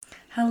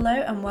Hello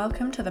and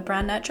welcome to the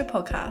Brand Nurture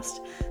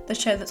Podcast, the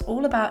show that's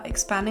all about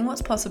expanding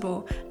what's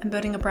possible and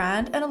building a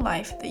brand and a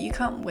life that you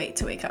can't wait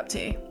to wake up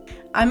to.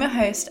 I'm your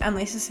host,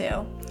 Emily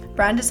Cecile,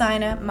 brand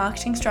designer,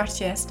 marketing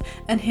strategist,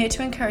 and here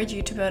to encourage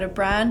you to build a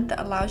brand that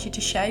allows you to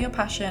share your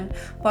passion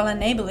while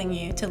enabling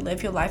you to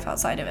live your life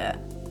outside of it.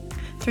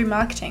 Through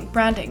marketing,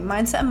 branding,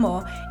 mindset, and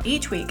more,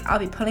 each week I'll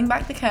be pulling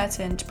back the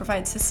curtain to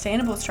provide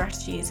sustainable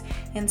strategies,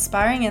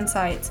 inspiring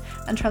insights,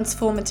 and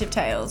transformative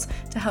tales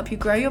to help you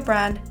grow your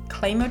brand,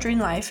 claim your dream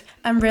life,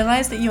 and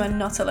realize that you are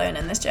not alone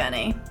in this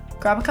journey.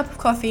 Grab a cup of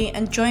coffee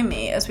and join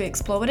me as we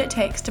explore what it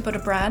takes to build a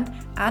brand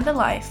and a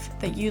life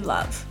that you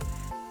love.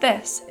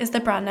 This is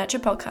the Brand Nurture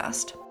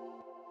Podcast.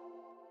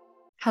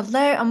 Hello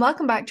and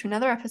welcome back to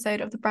another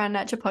episode of the Brand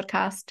Nurture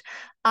Podcast.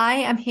 I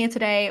am here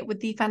today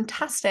with the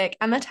fantastic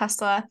Emma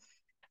Tessler,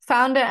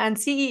 founder and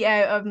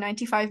CEO of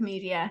 95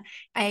 Media,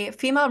 a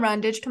female-run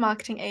digital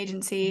marketing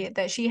agency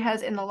that she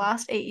has in the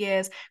last 8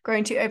 years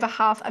grown to over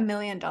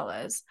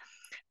 $500,000.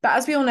 But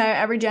as we all know,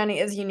 every journey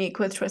is unique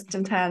with twists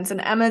and turns, and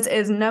Emma's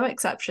is no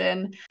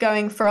exception.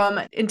 Going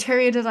from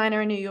interior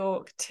designer in New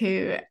York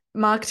to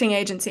marketing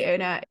agency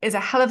owner is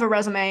a hell of a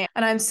resume,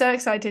 and I'm so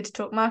excited to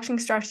talk marketing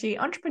strategy,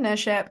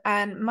 entrepreneurship,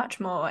 and much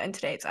more in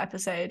today's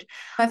episode.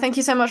 Thank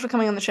you so much for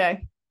coming on the show.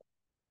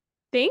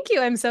 Thank you.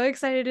 I'm so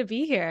excited to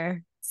be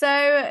here.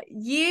 So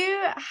you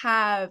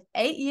have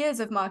 8 years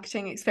of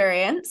marketing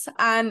experience,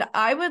 and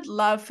I would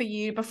love for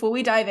you, before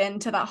we dive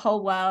into that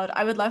whole world,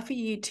 I would love for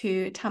you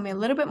to tell me a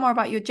little bit more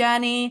about your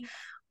journey,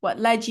 what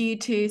led you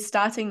to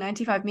starting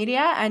 95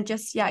 Media, and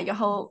just, your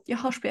whole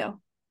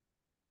spiel.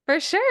 For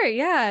sure.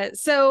 Yeah.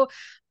 So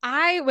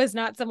I was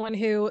not someone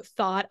who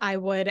thought I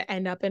would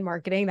end up in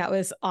marketing. That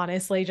was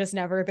honestly just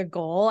never the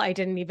goal. I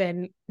didn't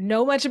even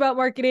know much about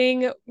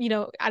marketing,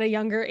 at a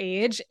younger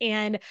age.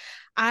 And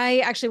I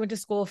actually went to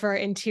school for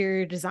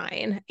interior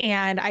design,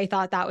 and I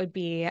thought that would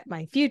be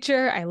my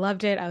future. I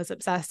loved it. I was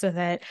obsessed with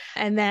it.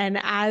 And then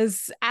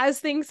as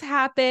things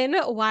happen,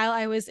 while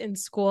I was in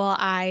school,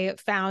 I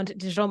found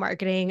digital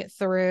marketing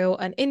through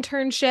an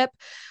internship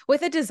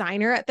with a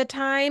designer at the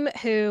time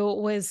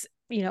who was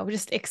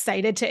just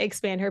excited to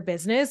expand her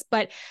business.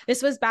 But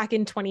this was back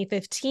in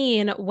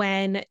 2015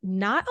 when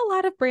not a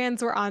lot of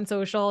brands were on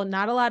social,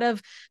 not a lot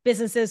of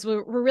businesses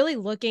were really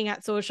looking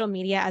at social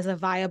media as a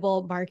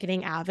viable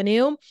marketing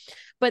avenue.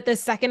 But the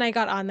second I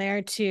got on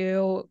there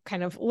to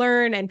kind of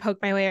learn and poke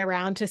my way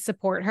around to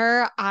support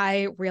her,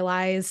 I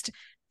realized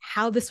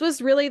how this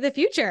was really the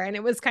future. And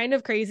it was kind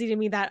of crazy to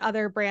me that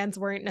other brands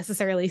weren't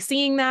necessarily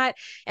seeing that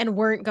and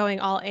weren't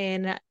going all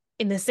in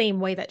the same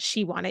way that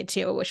she wanted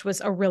to, which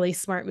was a really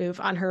smart move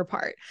on her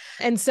part.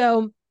 And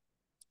so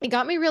it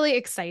got me really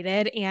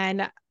excited.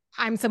 And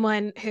I'm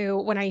someone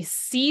who, when I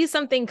see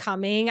something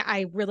coming,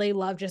 I really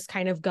love just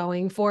kind of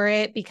going for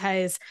it,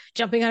 because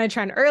jumping on a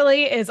trend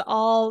early is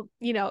all,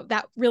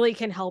 that really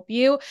can help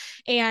you.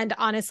 And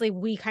honestly,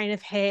 we kind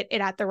of hit it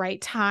at the right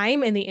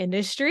time in the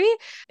industry.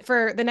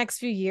 For the next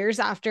few years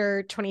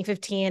after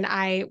 2015,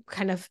 I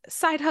kind of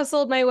side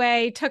hustled my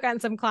way, took on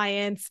some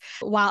clients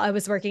while I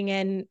was working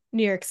in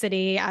New York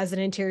City as an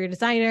interior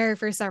designer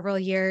for several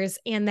years.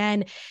 And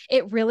then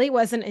it really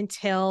wasn't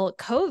until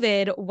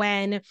COVID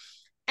when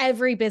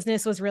every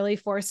business was really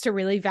forced to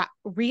really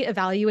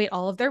reevaluate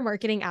all of their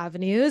marketing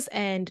avenues.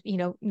 And,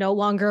 no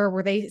longer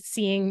were they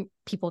seeing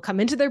people come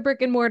into their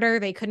brick and mortar.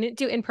 They couldn't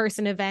do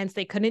in-person events.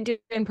 They couldn't do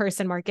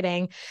in-person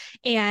marketing.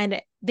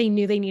 And they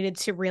knew they needed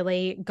to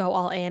really go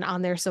all in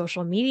on their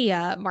social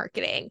media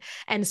marketing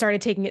and started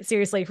taking it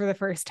seriously for the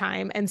first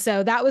time. And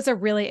so that was a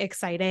really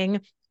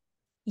exciting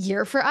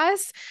year for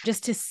us,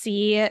 just to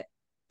see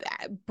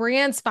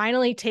brands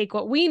finally take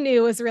what we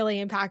knew was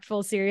really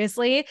impactful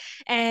seriously.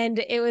 And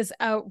it was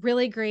a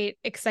really great,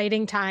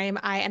 exciting time.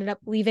 I ended up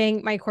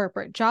leaving my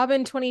corporate job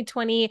in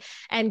 2020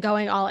 and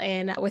going all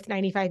in with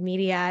 95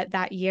 Media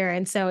that year.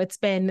 And so it's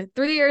been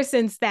 3 years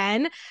since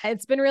then.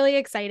 It's been really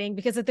exciting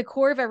because at the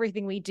core of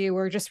everything we do,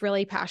 we're just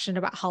really passionate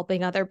about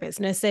helping other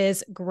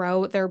businesses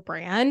grow their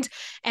brand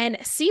and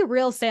see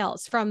real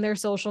sales from their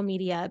social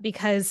media,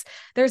 because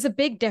there's a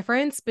big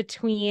difference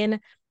between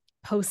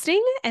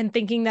posting and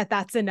thinking that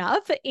that's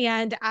enough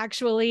and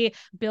actually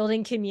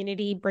building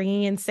community,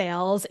 bringing in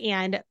sales,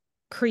 and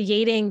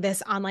creating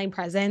this online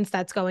presence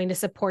that's going to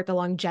support the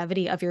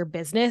longevity of your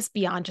business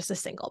beyond just a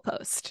single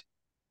post.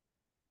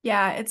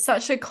 Yeah, it's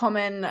such a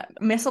common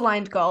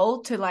misaligned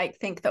goal to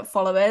think that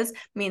followers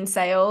mean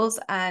sales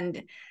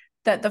and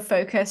that the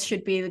focus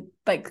should be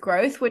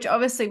growth, which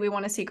obviously we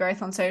want to see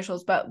growth on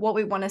socials, but what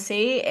we want to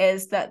see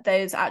is that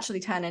those actually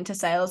turn into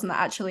sales and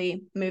that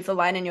actually move the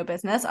line in your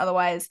business.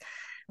 Otherwise,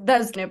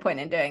 there's no point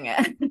in doing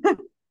it.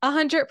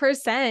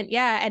 100%.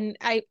 Yeah. And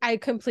I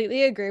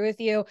completely agree with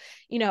you.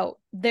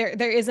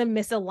 There is a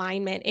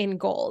misalignment in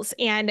goals,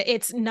 and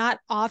it's not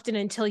often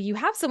until you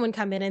have someone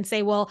come in and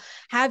say, well,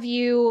 have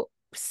you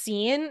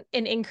seen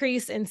an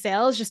increase in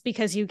sales just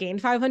because you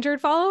gained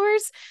 500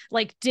 followers?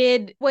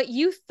 Did what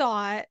you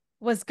thought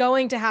was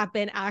going to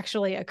happen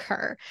actually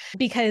occur.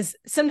 Because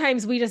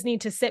sometimes we just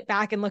need to sit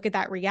back and look at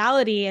that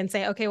reality and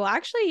say, okay, well,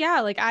 actually, yeah,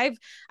 like I've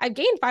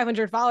gained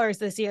 500 followers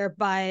this year,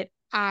 but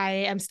I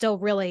am still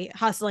really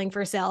hustling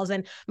for sales,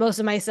 and most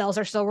of my sales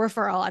are still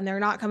referral and they're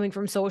not coming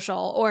from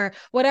social or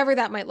whatever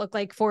that might look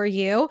like for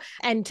you.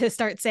 And to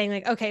start saying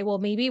like, okay, well,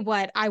 maybe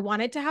what I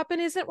wanted to happen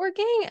isn't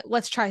working.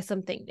 Let's try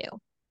something new.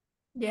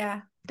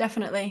 Yeah,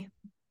 definitely.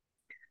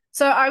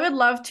 So I would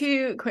love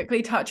to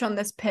quickly touch on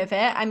this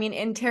pivot. I mean,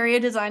 interior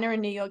designer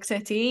in New York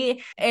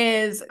City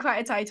is quite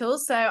a title.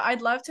 So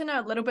I'd love to know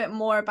a little bit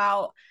more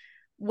about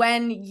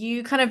when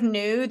you kind of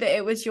knew that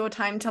it was your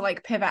time to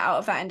like pivot out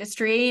of that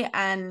industry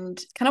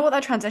and kind of what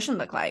that transition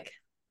looked like.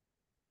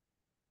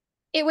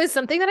 It was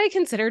something that I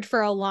considered for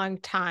a long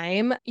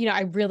time.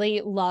 I really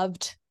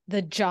loved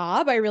the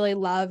job. I really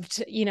loved,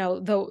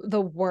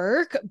 the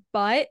work,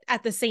 but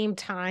at the same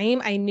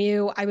time, I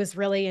knew I was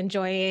really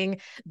enjoying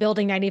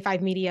building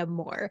 95 Media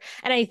more.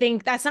 And I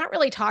think that's not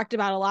really talked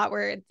about a lot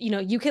where,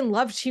 you can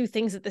love two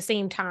things at the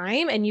same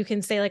time and you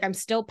can say like I'm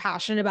still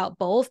passionate about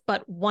both,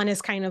 but one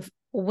is kind of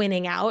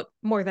winning out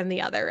more than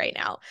the other right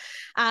now.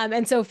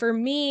 And so for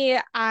me,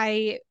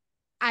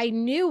 I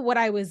knew what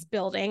I was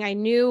building. I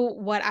knew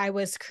what I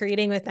was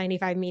creating with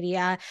 95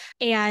 Media.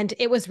 And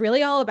it was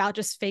really all about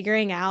just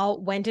figuring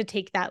out when to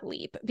take that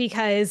leap,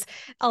 because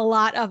a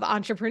lot of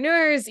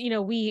entrepreneurs,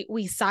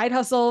 we side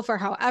hustle for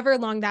however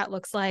long that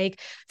looks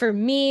like. For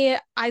me,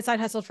 I side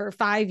hustled for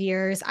 5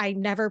 years. I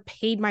never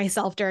paid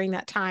myself during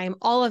that time.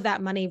 All of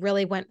that money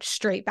really went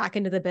straight back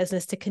into the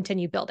business to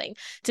continue building,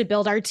 to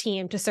build our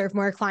team, to serve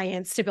more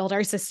clients, to build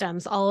our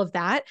systems, all of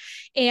that.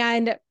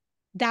 And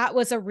that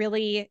was a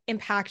really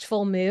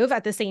impactful move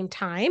at the same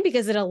time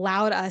because it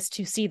allowed us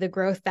to see the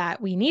growth that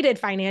we needed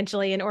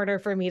financially in order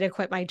for me to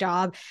quit my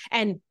job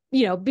and,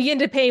 begin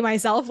to pay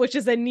myself, which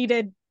is a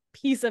needed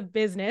piece of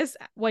business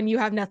when you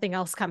have nothing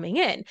else coming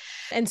in.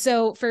 And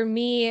so for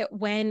me,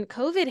 when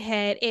COVID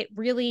hit, it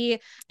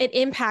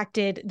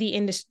impacted the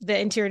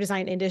interior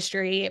design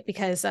industry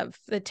because of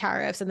the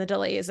tariffs and the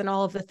delays and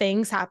all of the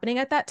things happening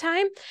at that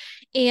time.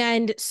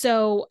 And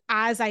so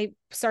as I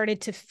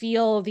started to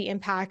feel the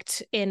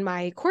impact in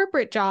my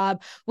corporate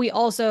job, we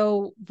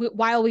also,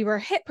 while we were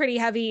hit pretty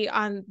heavy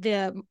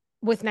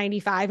with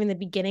 95 in the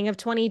beginning of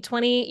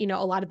 2020, a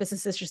lot of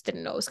businesses just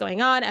didn't know what was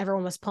going on.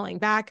 Everyone was pulling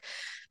back.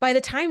 By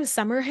the time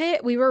summer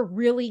hit, we were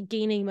really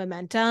gaining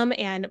momentum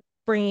and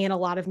bringing in a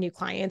lot of new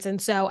clients. And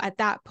so at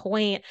that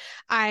point,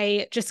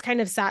 I just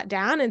kind of sat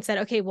down and said,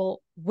 okay,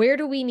 well, where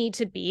do we need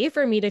to be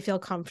for me to feel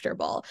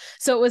comfortable?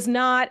 So it was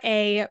not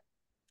a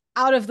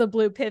out of the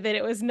blue pivot.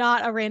 It was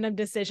not a random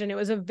decision. It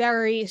was a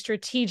very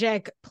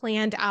strategic,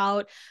 planned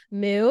out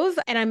move.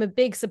 And I'm a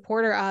big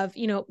supporter of,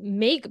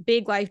 make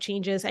big life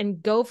changes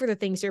and go for the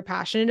things you're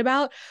passionate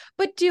about,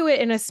 but do it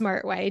in a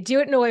smart way.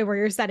 Do it in a way where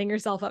you're setting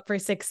yourself up for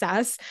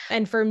success.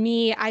 And for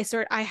me, I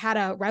had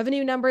a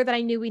revenue number that I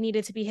knew we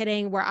needed to be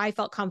hitting where I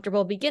felt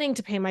comfortable beginning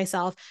to pay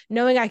myself,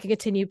 knowing I could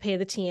continue to pay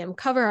the team,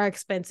 cover our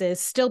expenses,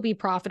 still be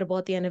profitable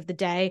at the end of the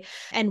day.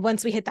 And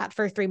once we hit that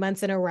for 3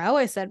 months in a row,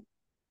 I said,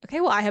 okay,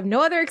 well, I have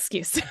no other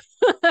excuse.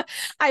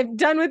 I'm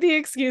done with the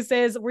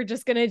excuses. We're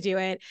just going to do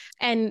it.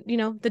 And,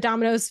 the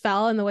dominoes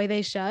fell in the way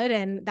they should.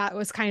 And that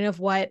was kind of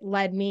what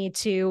led me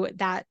to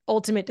that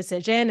ultimate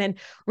decision and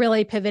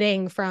really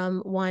pivoting from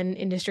one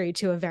industry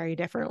to a very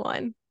different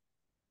one.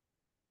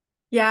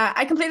 Yeah,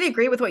 I completely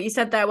agree with what you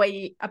said there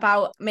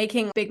about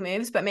making big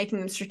moves, but making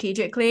them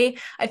strategically.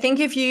 I think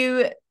if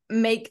you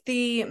make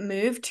the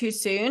move too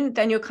soon,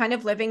 then you're kind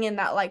of living in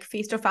that like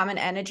feast or famine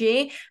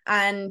energy.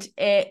 And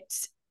it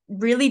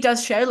really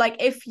does show like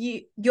if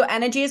your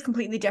energy is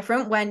completely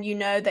different when you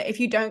know that if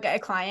you don't get a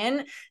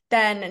client,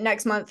 then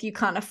next month you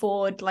can't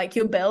afford like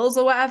your bills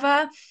or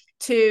whatever,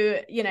 to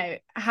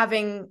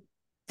having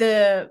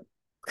the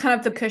kind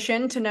of the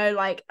cushion to know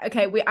like,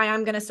 okay, I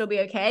am going to still be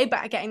okay,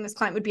 but getting this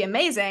client would be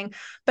amazing,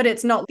 but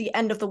it's not the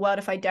end of the world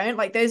if I don't.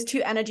 Like those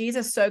two energies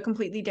are so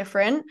completely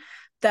different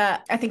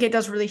that I think it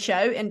does really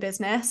show in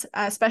business,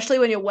 especially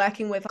when you're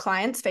working with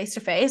clients face to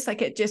face.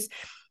 Like it just,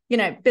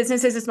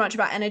 business is as much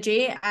about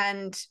energy,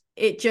 and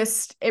it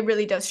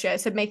really does show.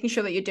 So making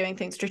sure that you're doing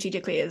things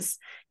strategically is,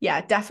 yeah,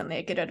 definitely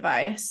a good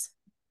advice.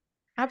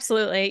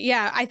 Absolutely.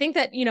 Yeah. I think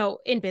that,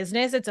 in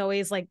business, it's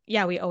always like,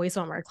 yeah, we always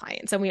want more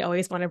clients and we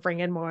always want to bring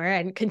in more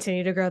and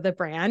continue to grow the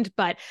brand.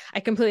 But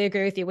I completely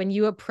agree with you. When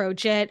you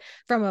approach it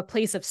from a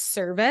place of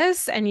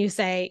service and you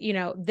say,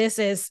 this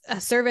is a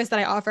service that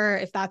I offer,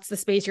 if that's the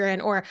space you're in,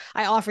 or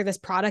I offer this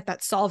product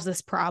that solves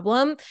this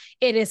problem,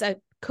 it is a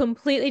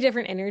completely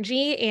different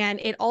energy. And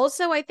it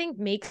also, I think,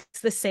 makes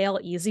the sale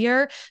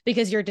easier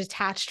because you're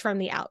detached from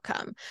the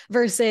outcome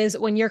versus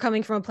when you're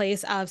coming from a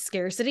place of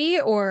scarcity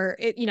or,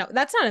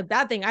 that's not a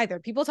bad thing either.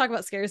 People talk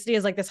about scarcity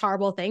as like this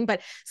horrible thing, but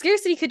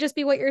scarcity could just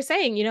be what you're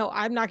saying.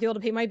 I'm not going to be able to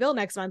pay my bill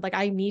next month. Like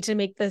I need to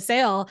make the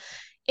sale.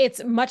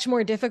 It's much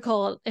more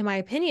difficult, in my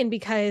opinion,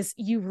 because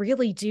you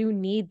really do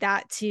need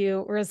that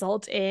to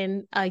result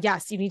in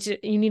yes, you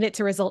need it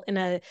to result in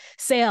a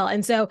sale.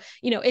 And so,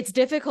 it's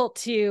difficult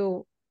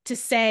to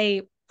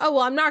say, oh,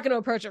 well, I'm not going to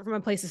approach it from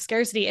a place of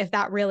scarcity if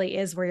that really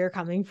is where you're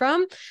coming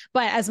from.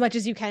 But as much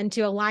as you can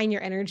to align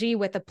your energy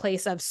with a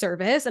place of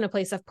service and a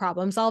place of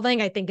problem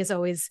solving, I think is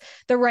always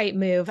the right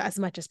move as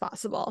much as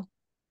possible.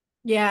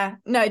 Yeah,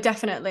 no,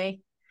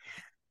 definitely.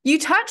 You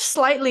touched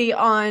slightly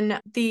on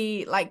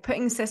the like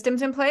putting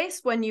systems in place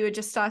when you were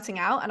just starting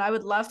out, and I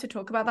would love to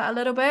talk about that a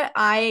little bit.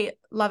 I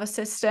love a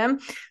system.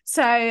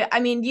 So, I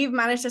mean, you've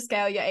managed to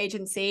scale your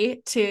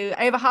agency to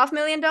over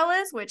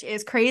 $500,000, which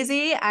is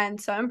crazy and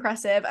so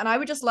impressive. And I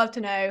would just love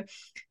to know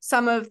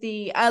some of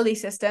the early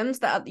systems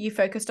that you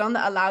focused on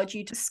that allowed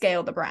you to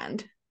scale the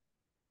brand.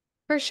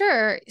 For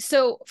sure.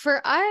 So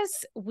for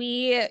us,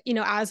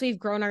 as we've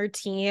grown our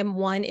team,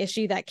 one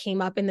issue that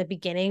came up in the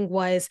beginning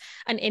was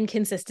an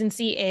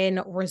inconsistency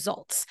in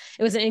results.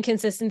 It was an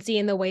inconsistency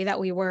in the way that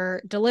we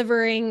were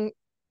delivering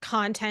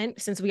content.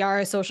 Since we are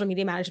a social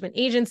media management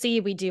agency,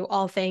 we do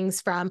all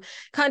things from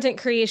content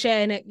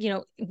creation,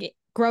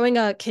 growing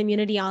a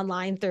community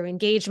online through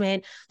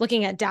engagement,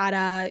 looking at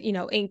data,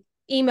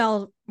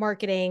 email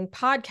marketing,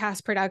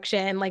 podcast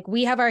production. Like,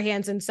 we have our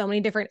hands in so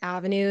many different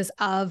avenues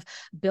of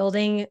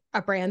building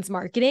a brand's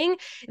marketing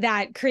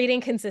that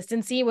creating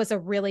consistency was a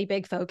really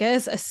big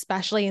focus,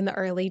 especially in the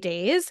early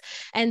days.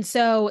 And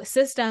so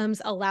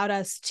systems allowed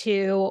us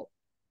to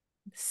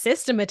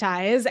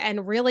systematize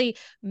and really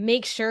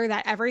make sure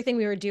that everything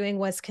we were doing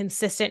was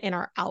consistent in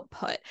our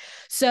output.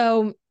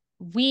 So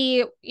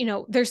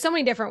there's so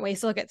many different ways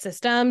to look at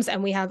systems,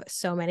 and we have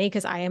so many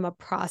because I am a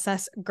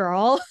process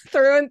girl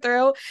through and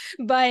through.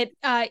 But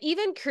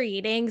even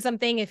creating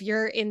something, if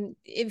you're in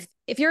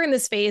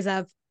this phase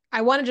of,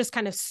 I want to just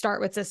kind of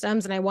start with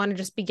systems and I want to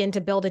just begin to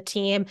build a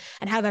team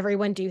and have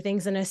everyone do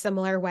things in a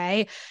similar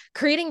way.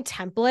 Creating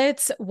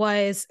templates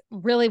was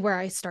really where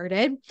I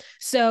started.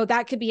 So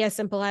that could be as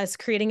simple as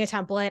creating a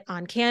template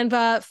on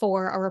Canva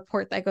for a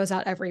report that goes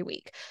out every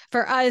week.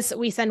 For us,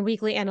 we send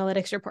weekly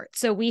analytics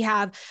reports. So we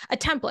have a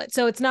template.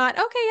 So it's not,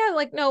 okay, yeah,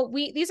 like, no,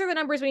 these are the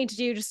numbers we need to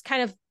do. Just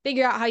kind of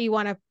figure out how you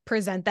want to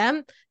present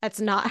them. That's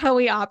not how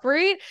we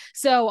operate.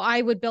 So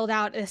I would build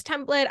out this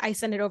template. I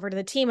send it over to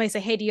the team. I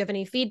say, hey, do you have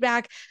any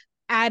feedback?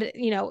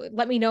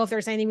 Let me know if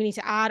there's anything we need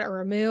to add or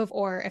remove,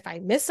 or if I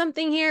miss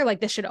something here.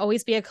 Like, this should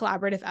always be a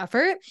collaborative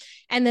effort.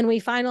 And then we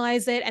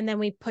finalize it, and then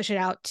we push it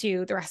out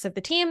to the rest of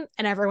the team,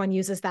 and everyone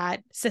uses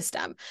that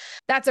system.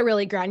 That's a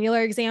really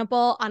granular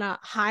example. On a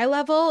high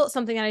level,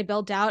 something that I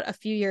built out a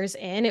few years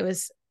in, it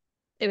was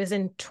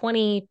in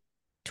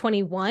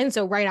 2021.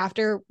 So right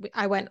after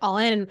I went all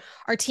in,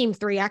 our team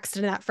 3x'd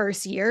in that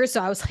first year.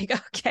 So I was like,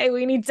 okay,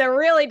 we need to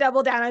really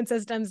double down on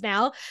systems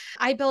now.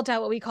 I built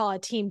out what we call a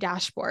team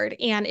dashboard,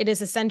 and it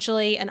is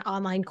essentially an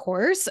online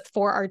course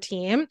for our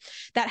team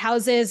that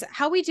houses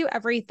how we do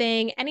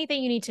everything.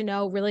 Anything you need to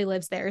know really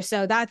lives there.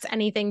 So that's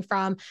anything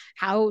from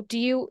how do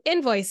you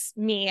invoice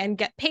me and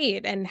get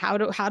paid, and how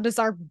does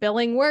our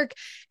billing work,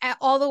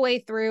 all the way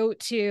through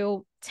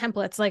to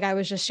templates like I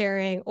was just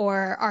sharing, or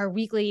our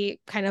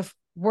weekly kind of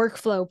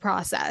workflow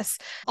process.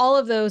 All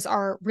of those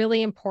are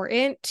really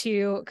important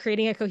to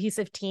creating a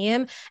cohesive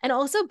team and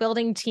also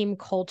building team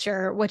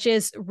culture, which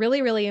is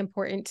really, really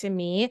important to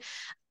me.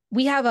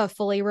 We have a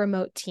fully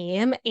remote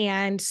team.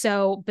 And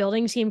so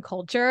building team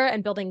culture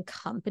and building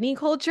company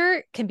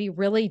culture can be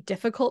really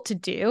difficult to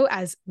do,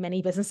 as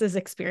many businesses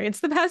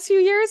experienced the past few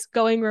years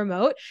going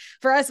remote.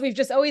 For us, we've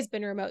just always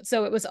been remote.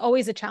 So it was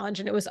always a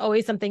challenge, and it was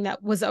always something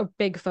that was a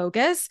big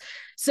focus.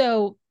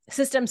 So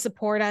systems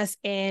support us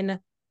in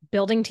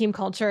building team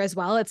culture as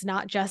well. It's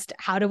not just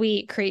how do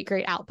we create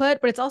great output,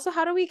 but it's also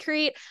how do we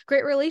create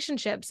great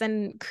relationships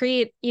and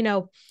create,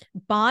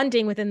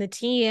 bonding within the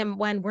team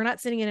when we're not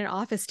sitting in an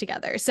office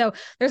together. So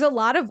there's a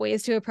lot of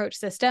ways to approach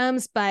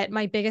systems, but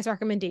my biggest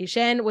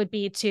recommendation would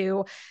be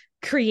to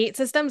create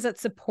systems that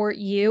support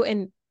you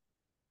in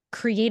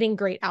creating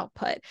great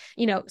output.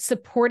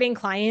 Supporting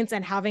clients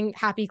and having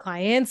happy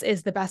clients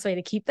is the best way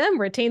to keep them,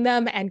 retain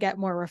them, and get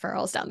more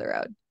referrals down the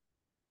road.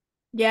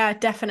 Yeah,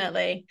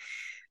 definitely.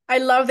 I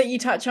love that you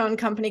touch on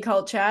company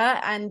culture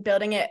and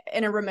building it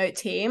in a remote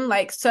team.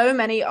 Like, so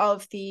many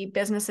of the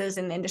businesses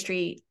in the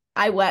industry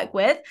I work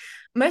with,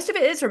 most of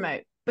it is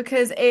remote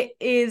because it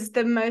is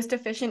the most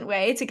efficient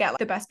way to get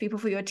the best people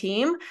for your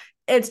team.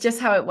 It's just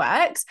how it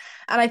works.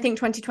 And I think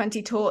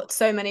 2020 taught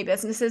so many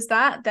businesses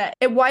that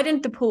it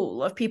widened the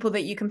pool of people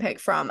that you can pick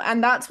from.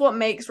 And that's what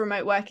makes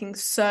remote working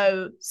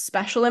so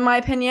special, in my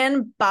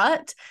opinion.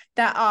 But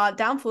there are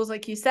downfalls,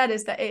 like you said,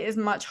 is that it is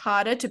much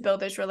harder to build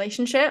those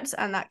relationships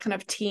and that kind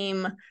of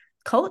team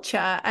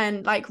culture.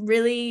 And like,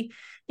 really,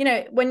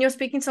 when you're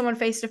speaking to someone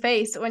face to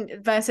face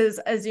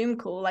versus a Zoom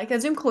call, like a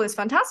Zoom call is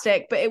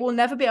fantastic, but it will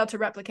never be able to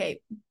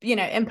replicate,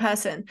 in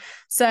person.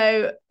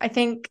 So I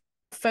think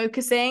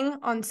focusing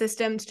on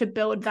systems to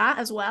build that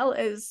as well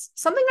is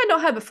something I'd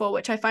not heard before,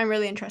 which I find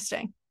really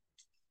interesting.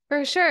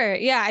 For sure.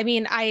 Yeah. I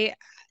mean,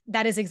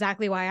 that is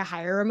exactly why I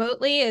hire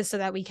remotely, is so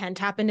that we can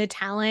tap into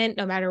talent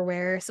no matter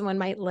where someone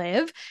might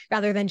live,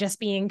 rather than just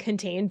being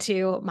contained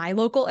to my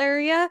local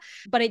area.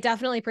 But it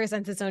definitely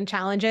presents its own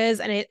challenges,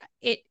 and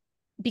it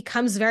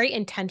becomes very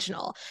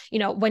intentional.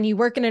 When you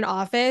work in an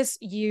office,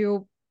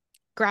 you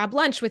grab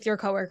lunch with your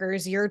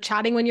coworkers, you're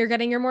chatting when you're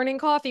getting your morning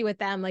coffee with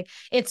them. Like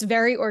it's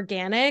very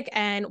organic.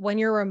 And when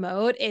you're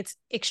remote, it's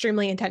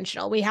extremely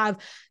intentional. We have,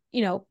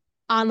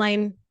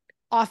 online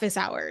office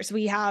hours,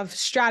 we have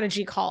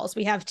strategy calls,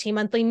 we have team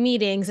monthly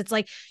meetings. It's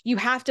like you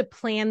have to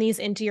plan these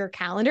into your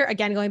calendar.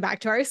 Again, going back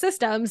to our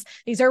systems,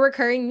 these are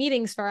recurring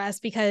meetings for us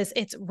because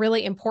it's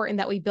really important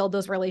that we build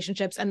those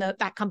relationships and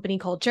that company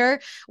culture,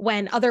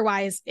 when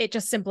otherwise it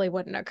just simply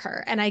wouldn't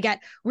occur. And I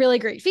get really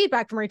great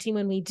feedback from our team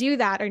when we do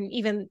that, and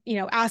even,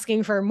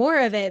 asking for more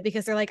of it,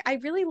 because they're like, I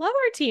really love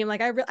our team.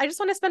 Like I just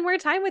want to spend more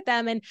time with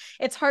them. And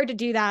it's hard to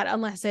do that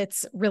unless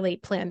it's really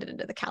planned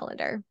into the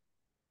calendar.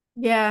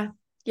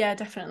 Yeah,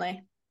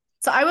 definitely.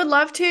 So I would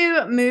love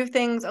to move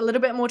things a little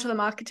bit more to the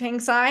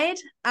marketing side.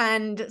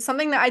 And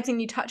something that I'd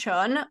seen you touch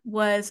on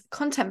was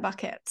content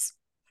buckets.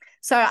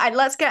 So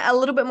let's get a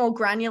little bit more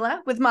granular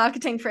with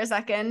marketing for a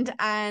second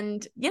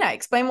and,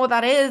 explain what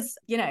that is,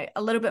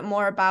 a little bit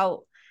more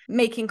about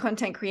making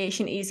content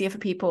creation easier for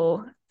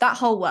people, that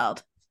whole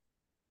world.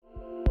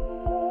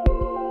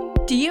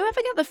 Do you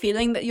ever get the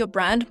feeling that your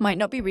brand might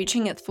not be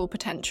reaching its full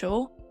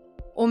potential?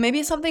 Or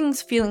maybe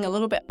something's feeling a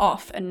little bit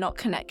off and not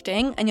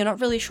connecting, and you're not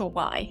really sure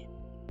why?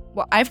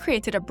 Well, I've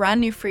created a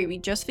brand new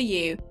freebie just for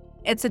you.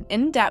 It's an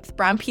in-depth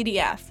brand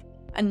PDF.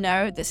 And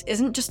no, this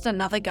isn't just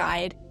another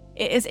guide.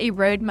 It is a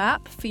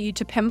roadmap for you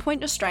to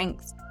pinpoint your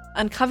strengths,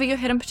 uncover your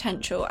hidden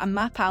potential, and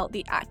map out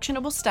the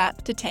actionable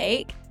step to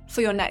take for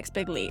your next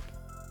big leap.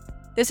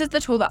 This is the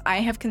tool that I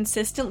have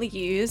consistently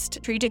used to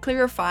strategically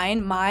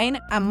refine mine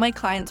and my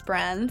clients'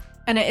 brand,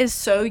 and it is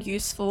so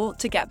useful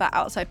to get that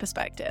outside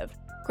perspective.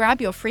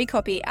 Grab your free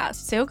copy at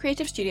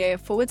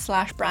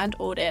sailcreativestudio.com/brand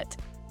audit,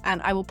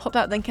 and I will pop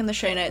that link in the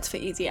show notes for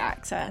easy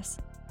access.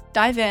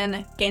 Dive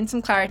in, gain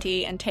some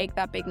clarity, and take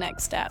that big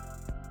next step.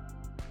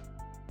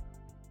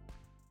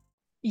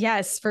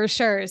 Yes, for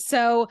sure.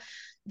 So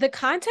the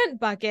content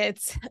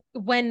buckets,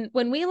 when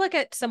we look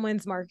at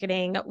someone's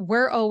marketing,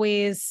 we're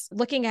always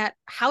looking at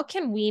how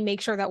can we make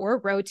sure that we're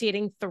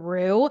rotating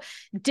through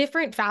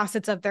different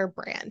facets of their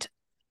brand.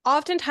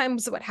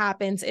 Oftentimes what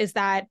happens is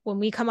that when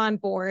we come on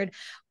board,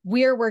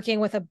 we're working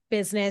with a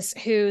business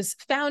whose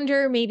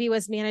founder maybe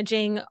was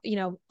managing,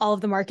 all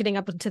of the marketing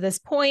up to this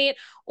point,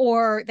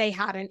 or they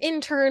had an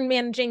intern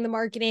managing the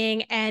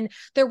marketing, and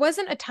there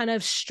wasn't a ton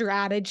of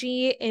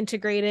strategy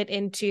integrated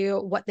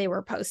into what they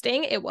were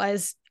posting. It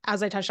was,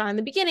 as I touched on in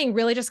the beginning,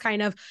 really just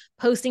kind of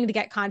posting to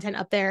get content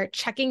up there,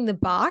 checking the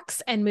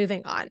box and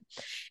moving on.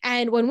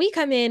 And when we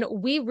come in,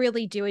 we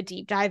really do a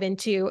deep dive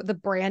into the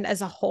brand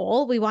as a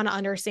whole. We want to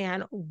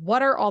understand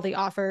what are all the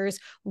offers,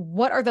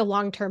 what are the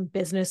long-term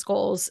business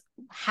goals,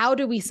 how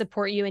do we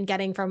support you in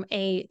getting from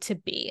A to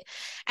B?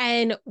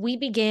 And we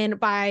begin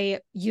by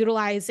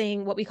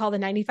utilizing what we call the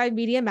 95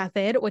 media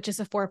method, which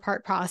is a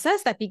 4-part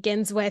process that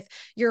begins with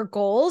your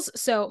goals.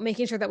 So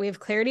making sure that we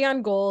have clarity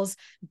on goals,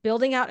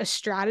 building out a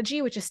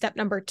strategy, which is step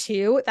number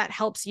 2, that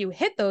helps you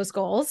hit those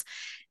goals.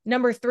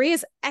 Number 3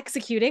 is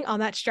executing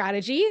on that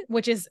strategy,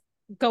 which is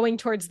going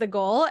towards the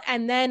goal.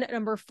 And then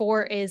number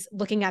 4 is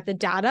looking at the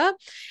data.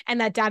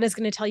 And that data is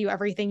going to tell you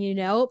everything you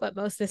know, but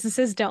most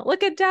businesses don't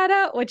look at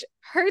data, which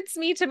hurts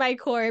me to my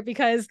core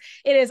because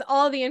it is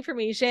all the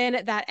information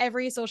that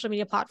every social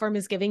media platform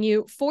is giving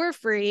you for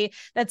free.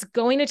 That's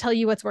going to tell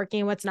you what's working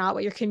and what's not,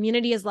 what your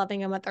community is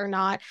loving and what they're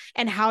not,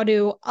 and how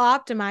to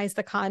optimize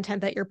the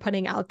content that you're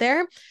putting out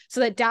there. So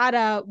that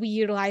data we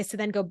utilize to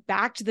then go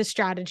back to the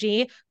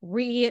strategy,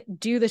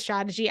 redo the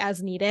strategy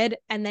as needed,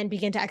 and then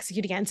begin to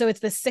execute again. So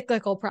it's the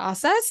cyclical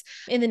process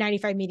in the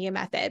 95 media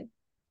method.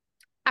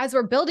 As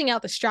we're building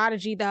out the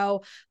strategy,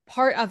 though,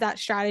 part of that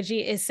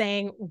strategy is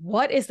saying,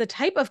 what is the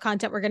type of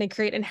content we're going to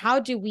create and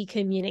how do we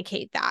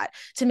communicate that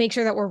to make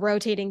sure that we're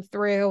rotating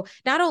through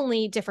not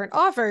only different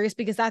offers,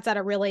 because that's at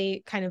a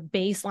really kind of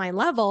baseline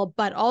level,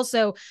 but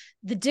also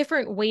the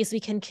different ways we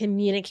can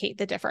communicate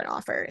the different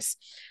offers.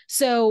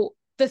 So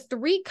the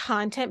 3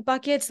 content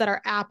buckets that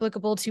are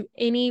applicable to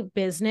any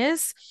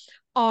business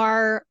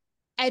are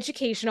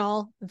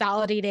educational,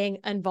 validating,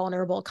 and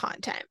vulnerable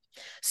content.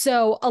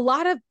 So a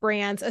lot of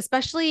brands,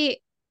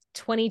 especially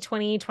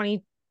 2020,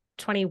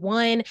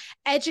 2021,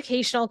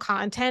 educational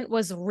content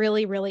was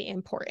really, really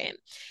important.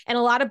 And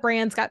a lot of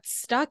brands got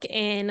stuck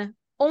in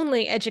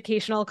only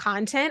educational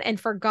content and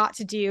forgot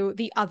to do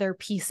the other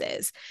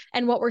pieces.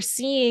 And what we're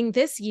seeing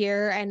this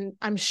year, and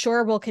I'm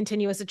sure will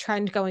continue as a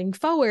trend going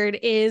forward,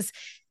 is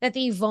that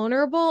the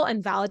vulnerable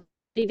and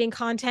validating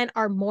content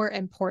are more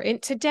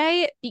important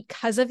today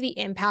because of the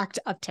impact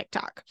of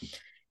TikTok.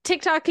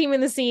 TikTok came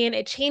in the scene.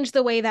 It changed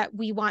the way that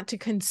we want to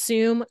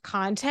consume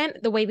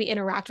content, the way we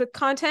interact with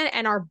content,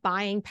 and our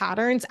buying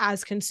patterns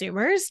as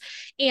consumers.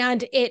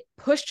 And it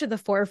pushed to the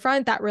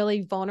forefront that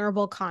really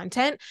vulnerable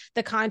content,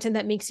 the content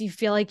that makes you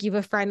feel like you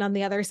have a friend on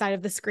the other side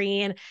of the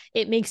screen.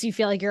 It makes you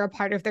feel like you're a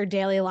part of their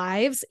daily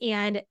lives.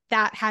 And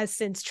that has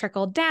since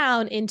trickled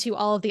down into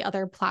all of the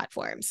other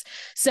platforms.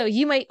 So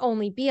you might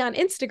only be on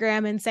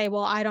Instagram and say,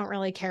 well, I don't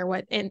really care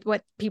what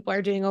people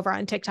are doing over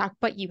on TikTok,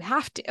 but you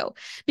have to,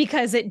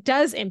 because it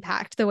does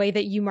impact the way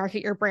that you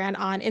market your brand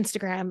on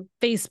Instagram,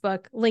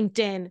 Facebook,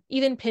 LinkedIn,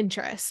 even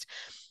Pinterest.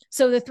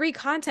 So the 3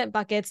 content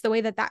buckets, the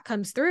way that that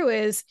comes through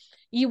is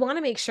you want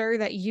to make sure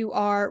that you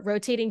are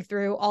rotating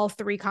through all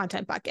 3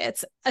 content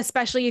buckets,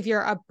 especially if you're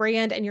a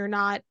brand and you're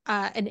not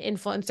an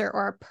influencer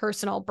or a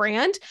personal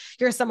brand.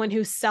 You're someone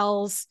who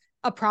sells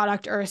a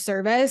product or a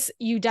service.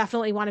 You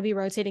definitely want to be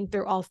rotating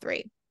through all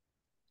 3.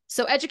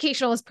 So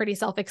educational is pretty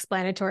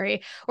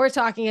self-explanatory. We're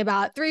talking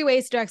about 3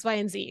 ways to do X, Y,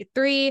 and Z,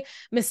 3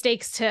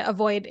 mistakes to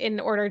avoid in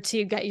order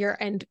to get your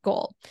end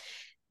goal.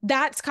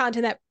 That's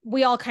content that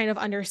we all kind of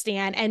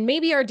understand and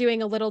maybe are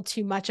doing a little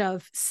too much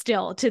of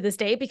still to this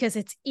day because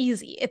it's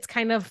easy. It's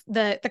kind of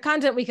the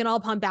content we can all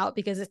pump out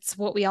because it's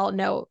what we all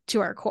know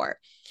to our core.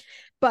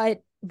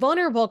 But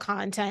vulnerable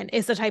content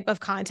is the type of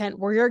content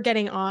where you're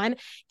getting on,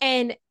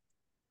 and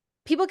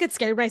people get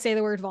scared when I say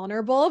the word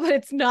vulnerable, but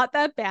it's not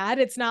that bad.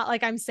 It's not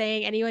like I'm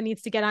saying anyone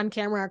needs to get on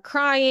camera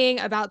crying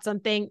about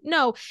something.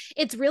 No,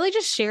 it's really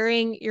just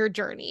sharing your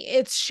journey.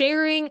 It's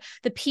sharing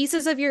the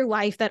pieces of your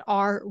life that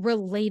are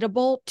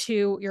relatable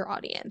to your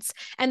audience.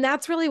 And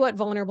that's really what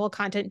vulnerable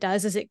content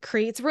does, is it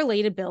creates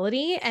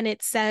relatability, and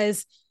it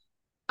says,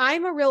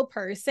 I'm a real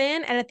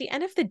person. And at the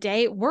end of the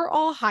day, we're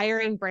all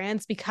hiring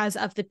brands because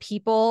of the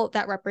people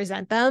that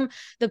represent them,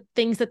 the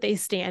things that they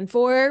stand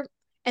for.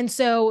 And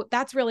so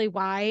that's really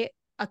why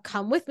a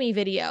come with me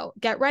video,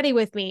 get ready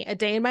with me, a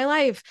day in my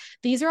life.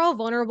 These are all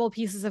vulnerable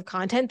pieces of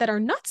content that are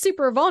not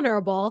super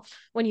vulnerable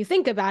when you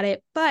think about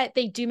it, but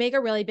they do make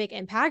a really big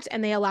impact,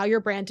 and they allow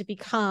your brand to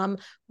become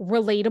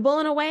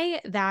relatable in a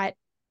way that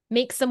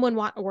makes someone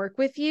want to work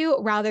with you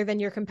rather than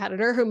your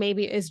competitor who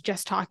maybe is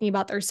just talking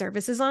about their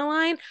services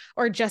online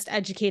or just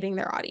educating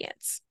their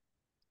audience.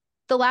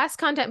 The last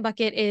content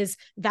bucket is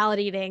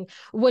validating,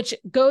 which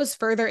goes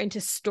further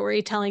into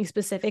storytelling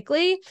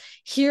specifically.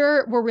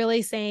 Here, we're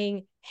really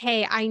saying,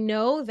 hey, I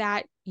know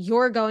that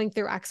you're going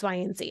through X, Y,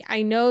 and Z.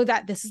 I know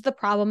that this is the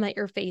problem that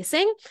you're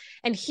facing,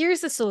 and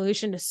here's the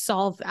solution to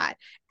solve that,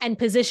 and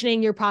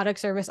positioning your product,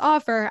 service,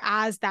 offer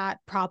as that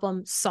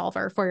problem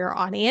solver for your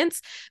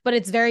audience. But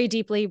it's very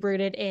deeply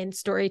rooted in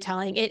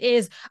storytelling. It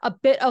is a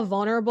bit of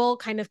vulnerable,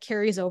 kind of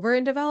carries over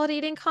into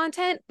validating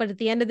content, but at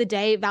the end of the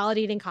day,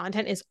 validating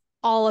content is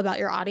all about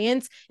your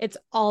audience. It's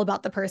all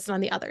about the person on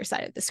the other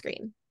side of the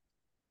screen.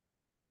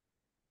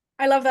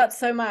 I love that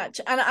so much.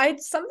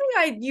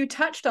 And you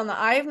touched on that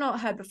I've not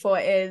heard before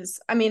is,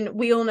 I mean,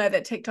 we all know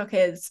that TikTok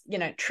is,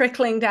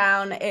 trickling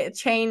down. It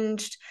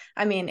changed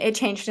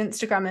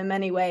Instagram in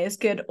many ways,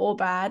 good or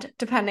bad,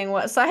 depending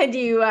what side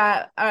you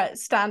are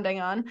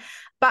standing on.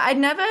 But I'd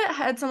never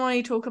heard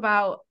someone talk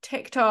about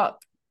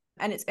TikTok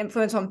and its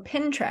influence on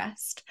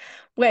Pinterest,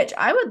 which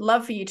I would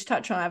love for you to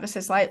touch on ever so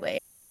slightly.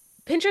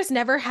 Pinterest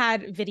never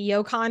had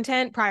video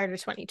content prior to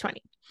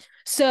 2020.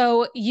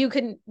 So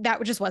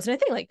that just wasn't a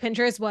thing. Like,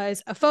 Pinterest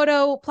was a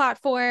photo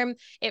platform.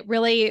 It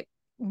really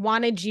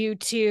wanted you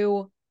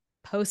to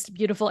post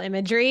beautiful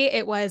imagery.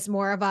 It was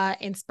more of a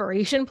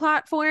inspiration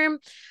platform.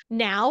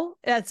 Now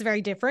that's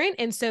very different.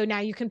 And so now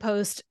you can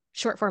post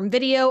short form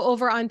video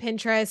over on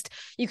Pinterest.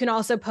 You can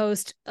also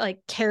post like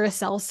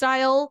carousel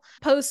style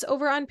posts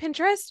over on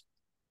Pinterest.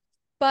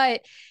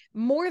 But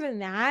more than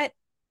that,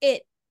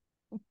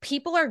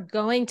 people are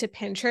going to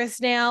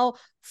Pinterest now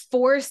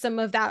for some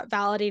of that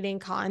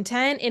validating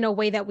content in a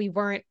way that we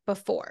weren't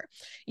before.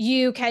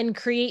 You can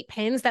create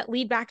pins that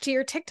lead back to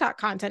your TikTok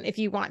content if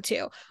you want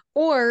to,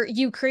 or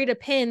you create a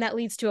pin that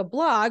leads to a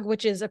blog,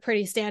 which is a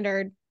pretty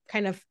standard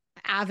kind of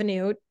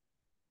avenue,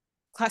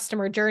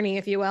 customer journey,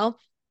 if you will.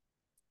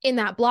 In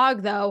that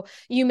blog, though,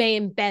 you may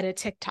embed a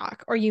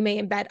TikTok, or you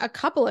may embed a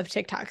couple of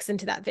TikToks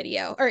into that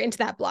video, or into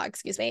that blog,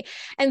 excuse me.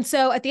 And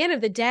so at the end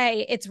of the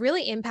day, it's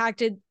really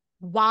impacted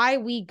why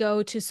we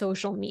go to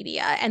social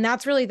media. And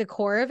that's really the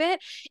core of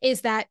it,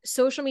 is that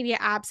social media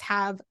apps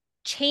have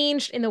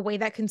changed in the way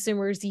that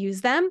consumers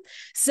use them.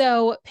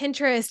 So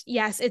Pinterest,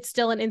 yes, it's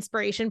still an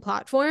inspiration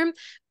platform,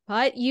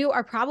 but you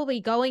are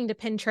probably going to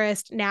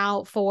Pinterest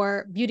now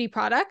for beauty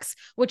products,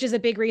 which is a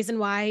big reason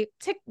why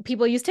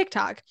people use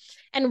TikTok.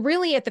 And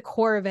really at the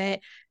core of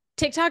it,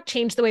 TikTok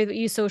changed the way that we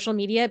use social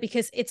media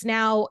because it's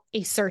now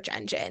a search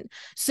engine.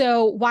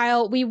 So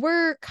while we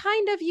were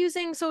kind of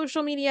using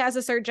social media as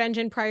a search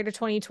engine prior to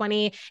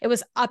 2020, it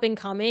was up and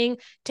coming.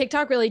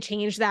 TikTok really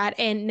changed that.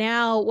 And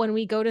now when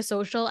we go to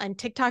social, and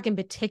TikTok in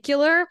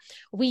particular,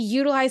 we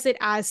utilize it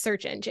as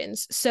search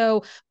engines.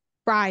 So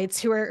brides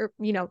who are,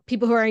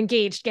 people who are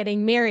engaged,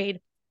 getting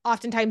married,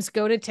 oftentimes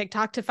go to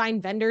TikTok to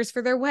find vendors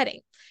for their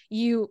wedding.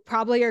 You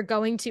probably are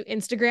going to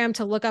Instagram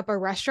to look up a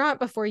restaurant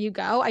before you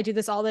go. I do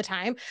this all the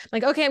time.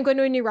 Like, okay, I'm going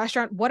to a new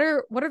restaurant. What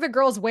are the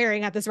girls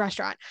wearing at this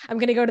restaurant? I'm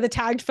going to go to the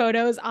tagged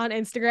photos on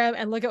Instagram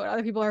and look at what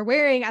other people are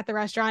wearing at the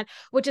restaurant,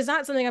 which is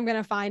not something I'm going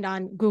to find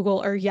on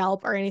Google or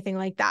Yelp or anything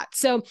like that.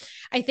 So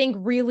I think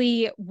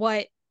really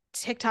what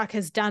TikTok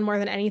has done more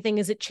than anything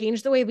is it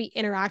changed the way we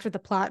interact with the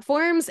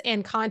platforms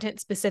and content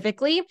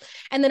specifically.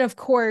 And then, of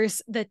course,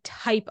 the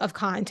type of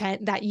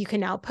content that you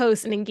can now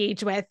post and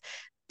engage with,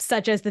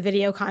 such as the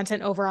video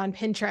content over on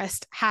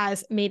Pinterest,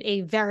 has made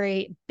a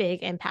very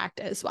big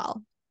impact as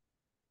well.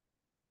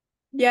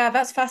 Yeah,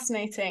 that's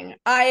fascinating.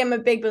 I am a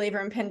big believer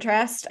in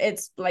Pinterest.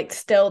 It's like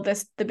still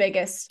the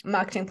biggest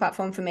marketing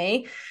platform for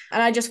me.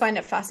 And I just find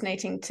it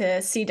fascinating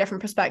to see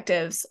different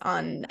perspectives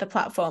on the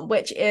platform,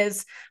 which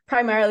is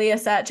primarily a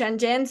search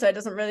engine. So it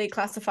doesn't really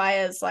classify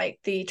as like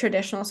the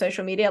traditional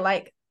social media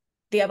like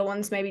the other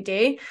ones maybe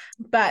do.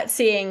 But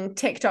seeing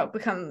TikTok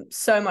become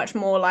so much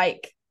more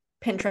like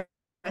Pinterest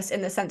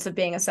in the sense of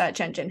being a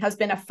search engine has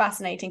been a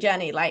fascinating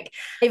journey. Like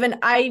even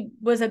I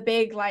was a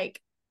big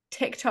like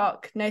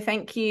TikTok no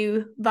thank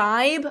you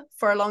vibe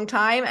for a long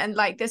time. And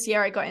like this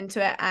year I got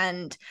into it,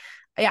 and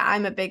yeah,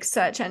 I'm a big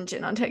search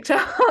engine on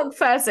TikTok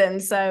person.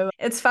 So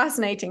it's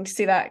fascinating to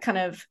see that kind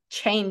of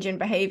change in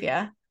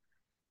behavior.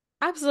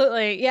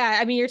 Absolutely. Yeah.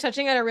 I mean, you're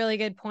touching at a really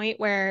good point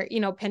where,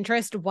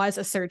 Pinterest was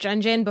a search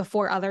engine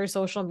before other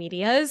social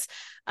media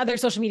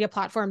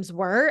platforms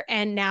were.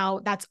 And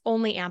now that's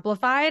only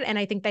amplified. And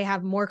I think they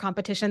have more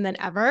competition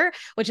than ever,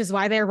 which is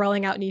why they're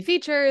rolling out new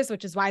features,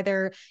 which is why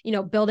they're,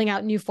 building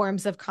out new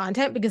forms of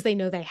content because they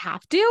know they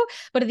have to.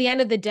 But at the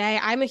end of the day,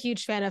 I'm a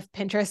huge fan of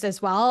Pinterest as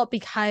well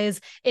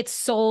because its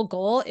sole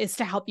goal is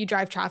to help you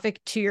drive traffic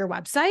to your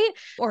website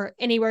or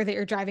anywhere that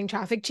you're driving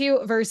traffic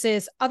to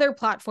versus other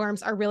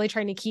platforms are really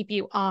trying to keep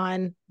you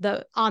on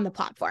the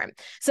platform.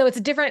 So it's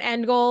a different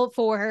end goal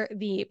for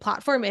the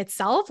platform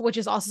itself, which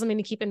is also something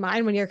to keep in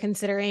mind when you're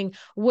considering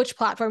which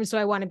platforms do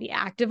I want to be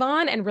active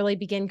on and really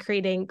begin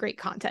creating great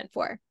content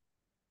for.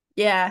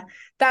 Yeah,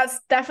 that's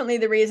definitely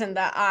the reason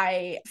that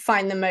I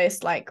find the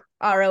most like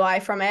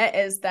ROI from it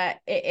is that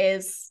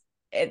its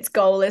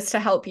goal is to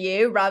help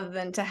you rather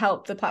than to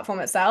help the platform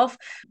itself,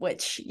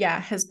 which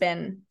yeah has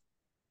been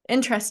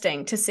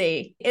interesting to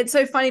see. It's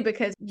so funny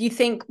because you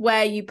think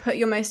where you put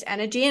your most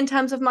energy in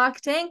terms of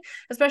marketing,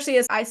 especially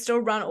as I still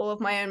run all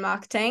of my own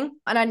marketing.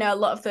 And I know a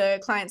lot of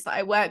the clients that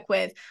I work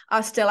with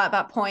are still at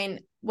that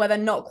point where they're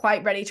not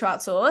quite ready to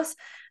outsource.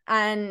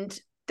 And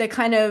the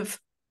kind of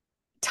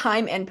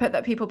time input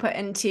that people put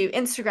into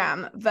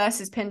Instagram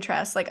versus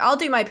Pinterest. Like I'll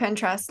do my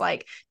Pinterest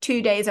like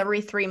 2 days every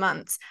 3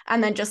 months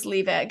and then just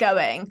leave it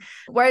going.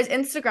 Whereas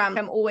Instagram,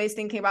 I'm always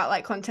thinking about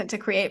like content to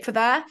create for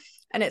there.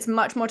 And it's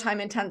much more time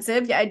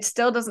intensive. Yeah, it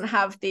still doesn't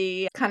have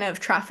the kind of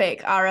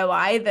traffic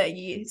ROI that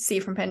you see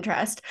from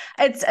Pinterest.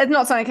 It's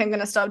not something I'm going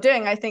to stop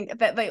doing. I think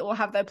that they all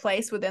have their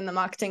place within the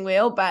marketing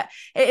wheel, but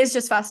it is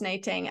just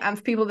fascinating. And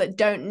for people that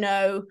don't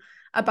know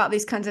about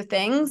these kinds of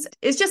things,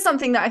 it's just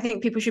something that I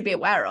think people should be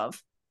aware of.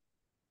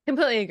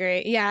 Completely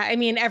agree. Yeah. I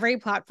mean, every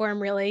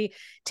platform really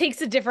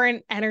takes a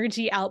different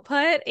energy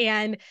output.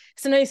 And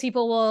sometimes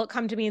people will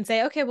come to me and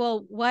say, okay,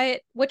 well,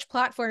 which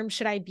platform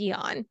should I be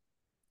on?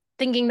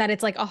 Thinking that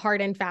it's like a hard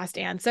and fast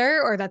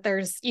answer or that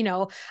there's,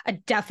 a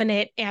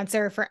definite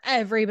answer for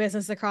every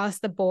business across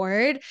the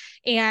board.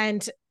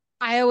 And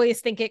I always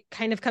think it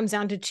kind of comes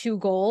down to two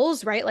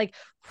goals, right? Like,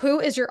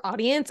 who is your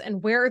audience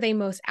and where are they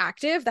most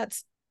active?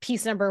 That's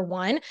piece number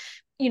one.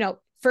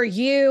 For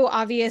you,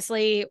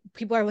 obviously,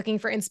 people are looking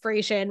for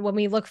inspiration. When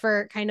we look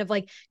for kind of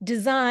like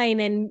design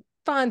and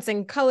fonts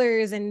and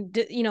colors and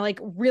like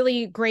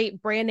really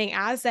great branding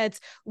assets,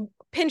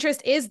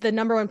 Pinterest is the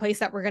number one place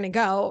that we're going to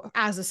go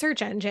as a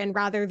search engine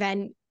rather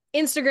than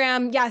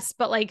Instagram. Yes,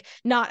 but like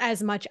not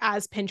as much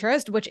as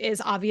Pinterest, which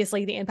is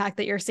obviously the impact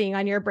that you're seeing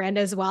on your brand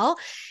as well.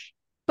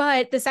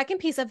 But the second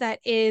piece of that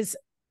is,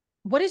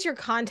 what is your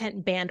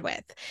content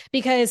bandwidth?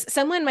 Because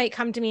someone might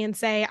come to me and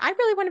say, I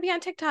really want to be on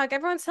TikTok.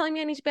 Everyone's telling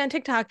me I need to be on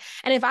TikTok.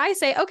 And if I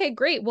say, okay,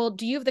 great. Well,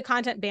 do you have the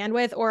content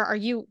bandwidth or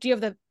do you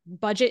have the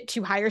budget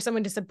to hire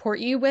someone to support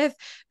you with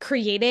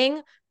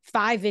creating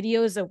 5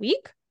 videos a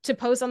week to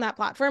post on that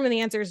platform? And the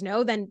answer is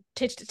no. Then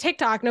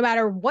TikTok, no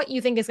matter what you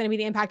think is going to be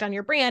the impact on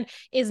your brand,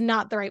 is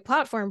not the right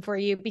platform for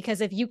you.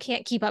 Because if you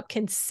can't keep up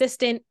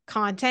consistent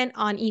content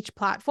on each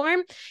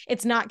platform,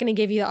 it's not going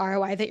to give you the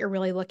ROI that you're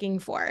really looking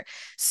for.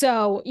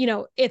 So,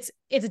 it's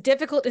a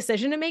difficult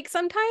decision to make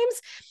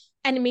sometimes.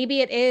 And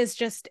maybe it is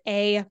just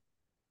a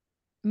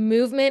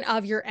movement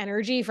of your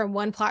energy from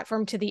one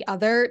platform to the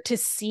other to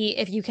see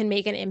if you can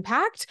make an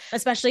impact,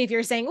 especially if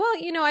you're saying,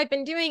 well, I've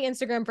been doing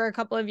Instagram for a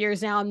couple of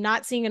years now. I'm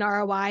not seeing an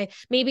ROI.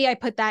 Maybe I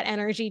put that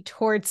energy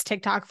towards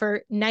TikTok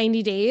for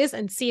 90 days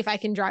and see if I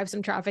can drive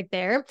some traffic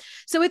there.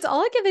 So it's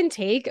all a give and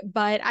take,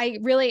 but I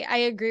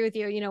agree with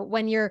you.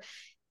 When you're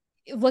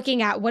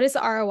looking at what is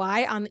the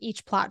ROI on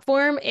each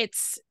platform,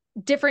 it's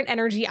different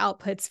energy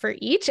outputs for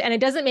each. And it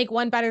doesn't make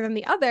one better than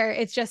the other.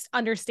 It's just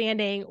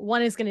understanding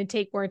one is going to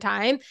take more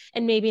time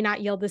and maybe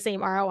not yield the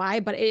same ROI,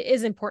 but it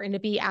is important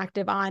to be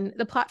active on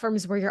the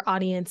platforms where your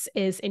audience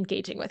is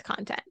engaging with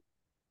content.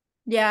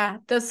 Yeah,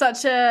 there's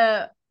such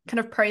a kind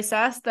of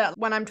process that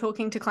when I'm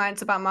talking to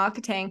clients about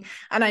marketing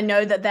and I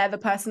know that they're the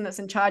person that's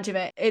in charge of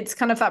it, it's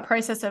kind of that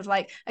process of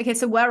like, okay,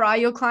 so where are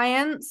your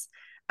clients?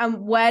 And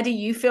where do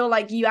you feel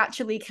like you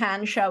actually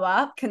can show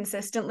up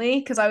consistently?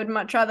 Because I would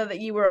much rather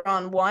that you were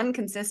on one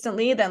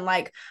consistently than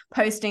like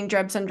posting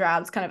dribs and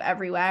drabs kind of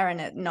everywhere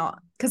and it not,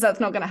 because that's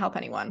not going to help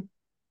anyone.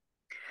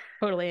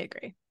 Totally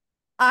agree.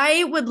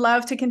 I would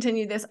love to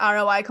continue this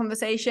ROI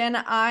conversation.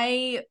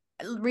 I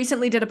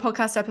recently did a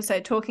podcast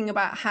episode talking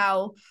about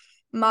how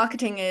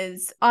marketing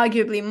is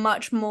arguably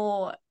much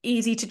more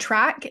easy to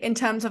track in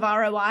terms of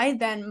ROI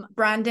than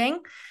branding.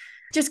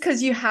 Just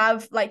because you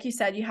have, like you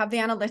said, you have the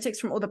analytics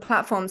from all the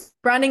platforms.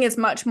 Branding is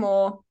much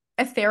more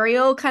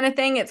ethereal kind of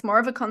thing. It's more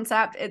of a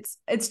concept.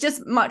 It's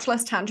just much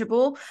less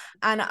tangible.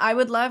 And I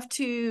would love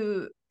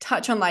to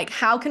touch on like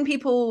how can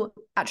people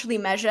actually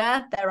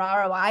measure their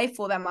ROI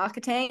for their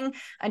marketing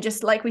and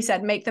just like we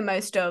said, make the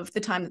most of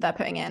the time that they're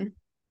putting in.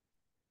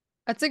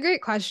 That's a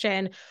great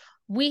question.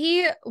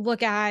 We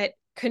look at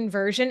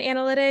conversion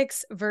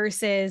analytics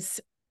versus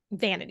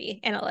vanity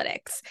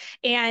analytics.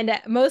 And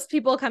most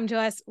people come to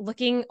us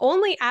looking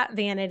only at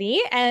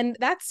vanity, and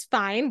that's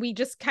fine. We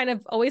just kind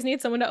of always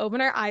need someone to open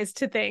our eyes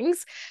to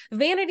things.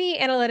 Vanity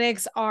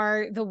analytics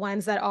are the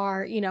ones that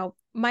are,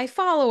 my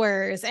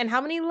followers and how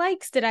many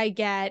likes did I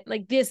get?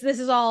 Like this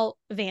is all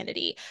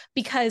vanity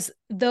because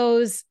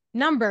those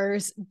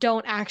numbers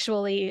don't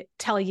actually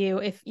tell you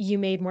if you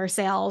made more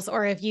sales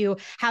or if you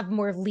have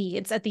more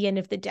leads at the end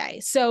of the day.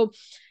 So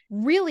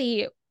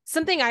really,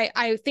 something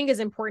I think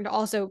is important to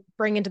also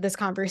bring into this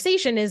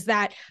conversation is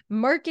that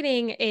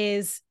marketing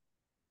is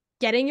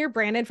getting your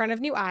brand in front of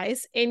new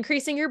eyes,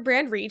 increasing your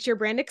brand reach, your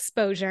brand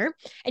exposure,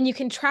 and you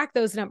can track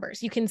those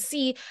numbers. You can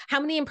see how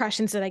many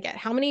impressions did I get?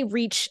 How many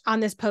reach on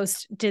this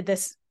post did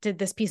this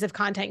piece of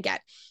content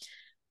get?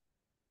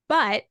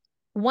 But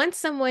once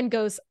someone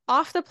goes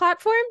off the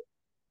platform,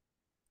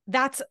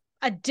 that's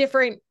a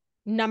different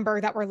number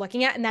that we're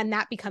looking at, and then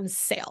that becomes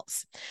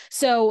sales.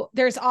 So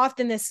there's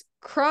often this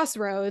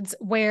crossroads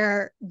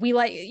where we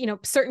like,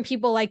 certain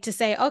people like to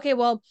say, okay,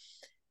 well,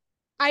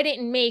 I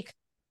didn't make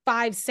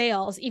 5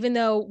 sales, even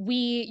though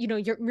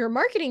your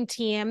marketing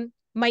team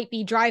might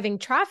be driving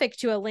traffic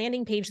to a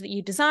landing page that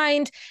you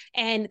designed,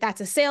 and that's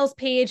a sales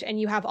page, and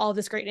you have all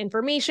this great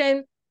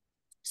information.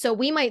 So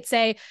we might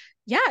say,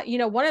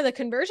 yeah, one of the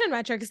conversion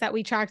metrics that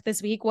we tracked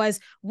this week was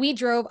we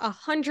drove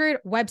 100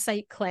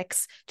 website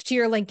clicks to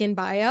your link in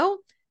bio.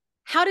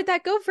 How did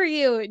that go for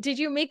you? Did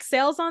you make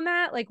sales on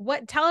that? Like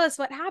tell us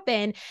what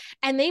happened.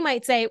 And they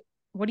might say,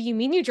 what do you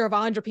mean you drove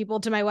 100 people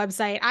to my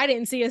website? I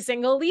didn't see a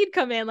single lead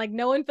come in. Like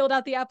no one filled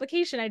out the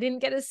application. I didn't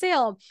get a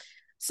sale.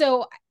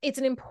 So it's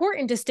an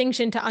important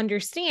distinction to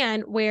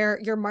understand where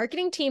your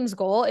marketing team's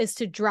goal is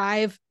to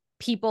drive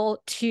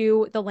people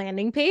to the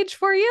landing page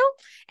for you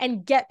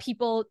and get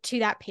people to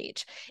that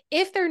page.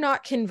 If they're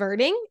not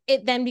converting,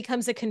 it then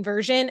becomes a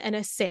conversion and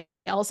a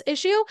sales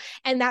issue.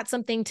 And that's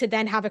something to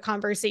then have a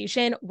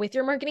conversation with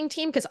your marketing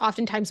team, because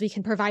oftentimes we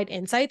can provide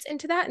insights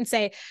into that and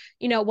say,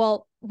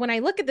 well, when I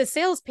look at the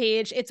sales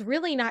page, it's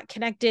really not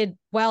connected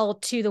well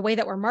to the way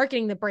that we're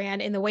marketing the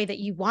brand in the way that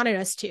you wanted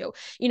us to,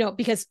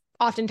 because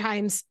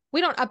oftentimes we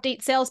don't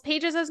update sales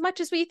pages as much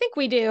as we think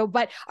we do,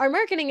 but our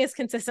marketing is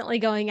consistently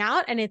going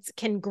out and it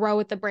can grow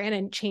with the brand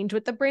and change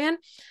with the brand.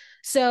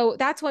 So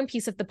that's one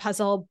piece of the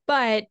puzzle.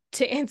 But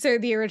to answer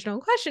the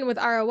original question with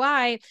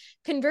ROI,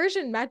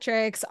 conversion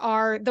metrics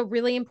are the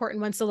really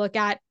important ones to look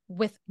at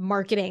with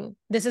marketing.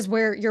 This is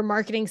where your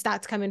marketing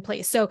stats come in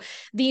place. So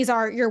these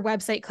are your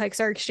website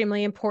clicks are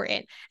extremely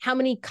important. How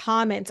many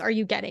comments are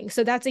you getting?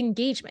 So that's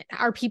engagement.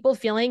 Are people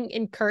feeling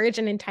encouraged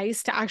and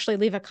enticed to actually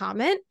leave a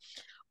comment?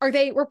 Are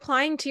they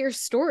replying to your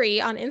story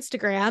on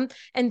Instagram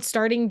and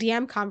starting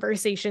DM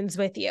conversations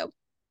with you?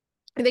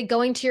 Are they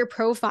going to your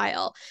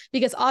profile?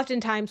 Because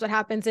oftentimes what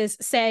happens is,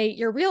 say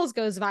your Reels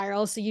goes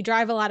viral, so you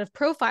drive a lot of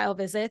profile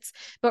visits,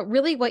 but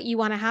really what you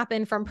want to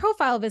happen from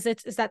profile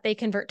visits is that they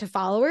convert to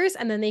followers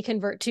and then they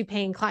convert to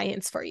paying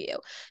clients for you.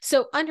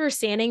 So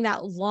understanding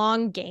that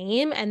long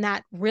game and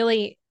that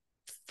really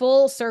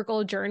full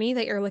circle journey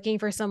that you're looking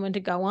for someone to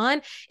go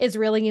on is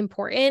really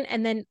important.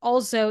 And then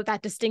also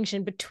that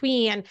distinction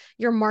between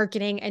your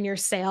marketing and your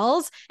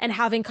sales and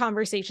having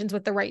conversations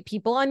with the right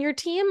people on your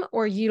team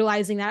or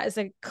utilizing that as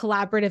a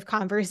collaborative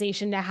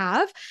conversation to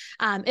have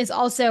is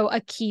also a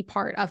key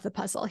part of the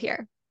puzzle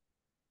here.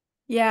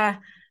 Yeah.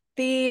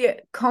 The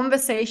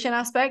conversation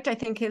aspect, I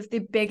think, is the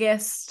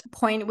biggest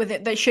point with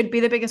it that should be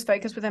the biggest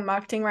focus within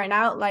marketing right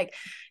now. Like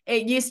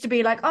it used to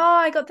be like, oh,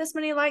 I got this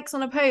many likes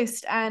on a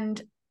post,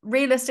 and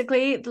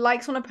realistically,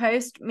 likes on a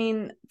post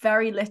mean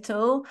very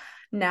little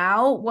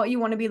now. What you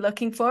want to be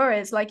looking for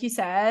is, like you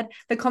said,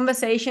 the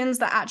conversations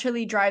that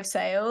actually drive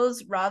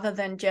sales rather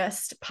than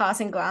just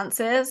passing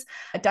glances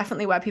are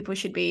definitely where people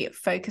should be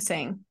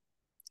focusing.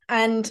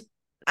 And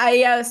I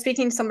was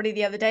speaking to somebody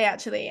the other day,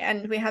 actually,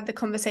 and we had the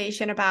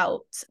conversation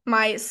about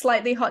my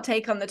slightly hot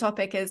take on the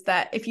topic is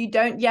that if you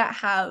don't yet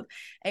have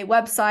a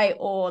website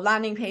or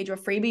landing page or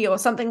freebie or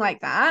something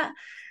like that,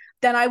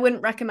 then I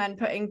wouldn't recommend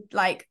putting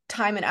like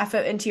time and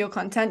effort into your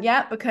content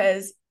yet,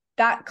 because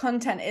that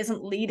content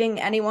isn't leading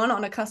anyone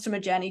on a customer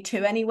journey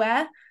to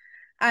anywhere.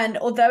 And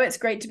although it's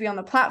great to be on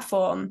the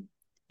platform,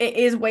 it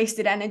is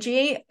wasted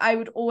energy. I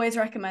would always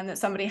recommend that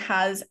somebody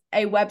has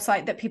a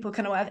website that people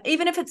can work,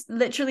 even if it's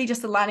literally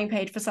just a landing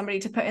page for somebody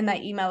to put in their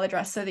email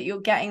address so that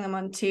you're getting them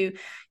onto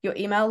your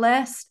email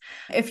list.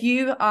 If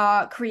you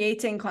are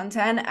creating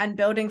content and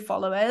building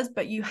followers,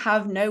 but you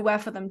have nowhere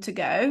for them to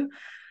go,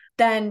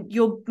 then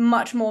you're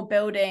much more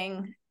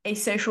building a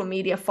social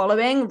media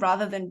following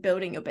rather than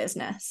building your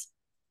business.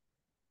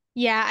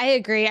 Yeah, I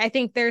agree. I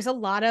think there's a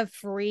lot of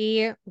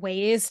free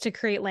ways to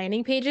create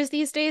landing pages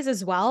these days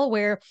as well,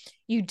 where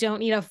you don't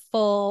need a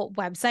full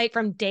website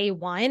from day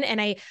one.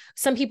 And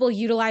some people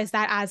utilize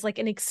that as like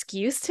an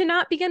excuse to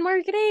not begin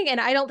marketing. And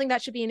I don't think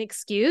that should be an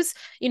excuse.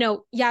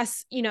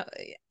 Yes,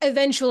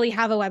 eventually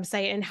have a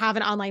website and have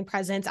an online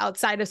presence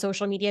outside of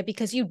social media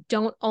because you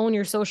don't own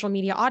your social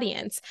media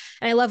audience.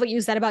 And I love what you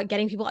said about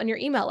getting people on your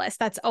email list.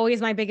 That's always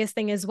my biggest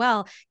thing as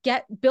well.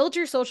 Build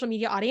your social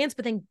media audience,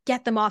 but then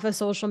get them off of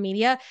social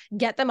media,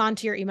 get them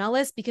onto your email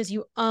list because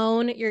you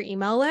own your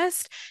email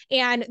list.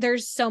 And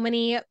there's so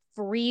many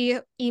free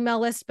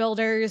email list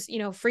builders,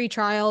 free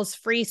trials,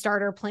 free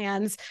starter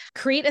plans.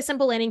 Create a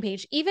simple landing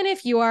page. Even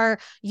if you are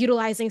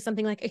utilizing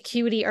something like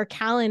Acuity or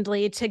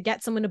Calendly to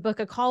get someone to book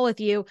a call with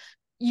you,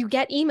 you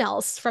get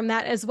emails from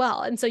that as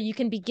well. And so you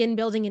can begin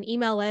building an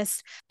email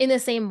list in the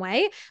same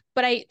way.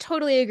 But I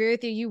totally agree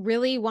with you. You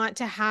really want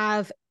to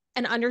have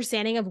an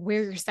understanding of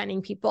where you're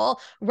sending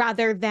people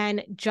rather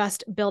than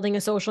just building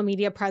a social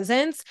media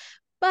presence.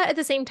 But at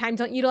the same time,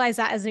 don't utilize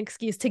that as an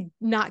excuse to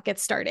not get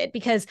started,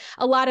 because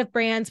a lot of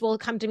brands will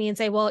come to me and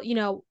say, well,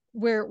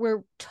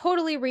 we're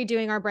totally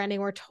redoing our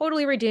branding. We're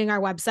totally redoing our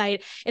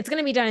website. It's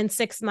going to be done in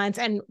 6 months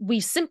and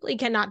we simply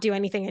cannot do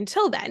anything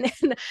until then.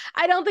 And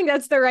I don't think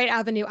that's the right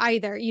avenue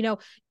either.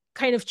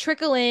 Kind of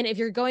trickle in, if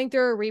you're going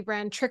through a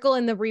rebrand, trickle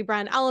in the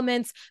rebrand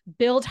elements,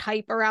 build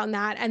hype around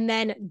that, and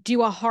then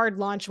do a hard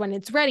launch when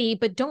it's ready,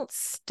 but don't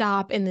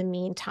stop in the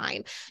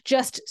meantime.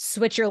 Just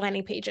switch your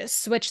landing pages,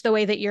 switch the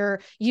way that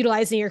you're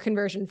utilizing your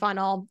conversion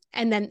funnel.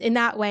 And then in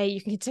that way,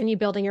 you can continue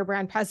building your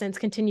brand presence,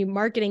 continue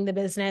marketing the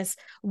business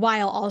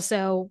while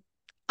also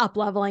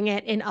up-leveling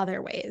it in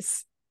other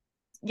ways.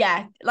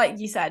 Yeah, like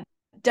you said,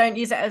 don't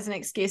use it as an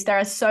excuse. There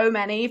are so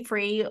many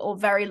free or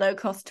very low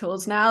cost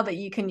tools now that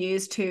you can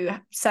use to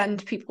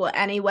send people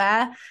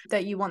anywhere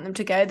that you want them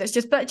to go.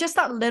 But just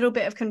that little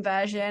bit of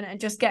conversion and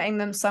just getting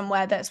them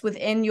somewhere that's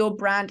within your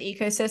brand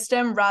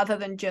ecosystem rather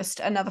than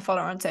just another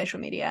follower on social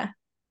media.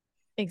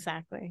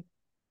 Exactly.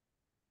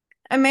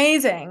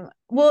 Amazing.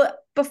 Well,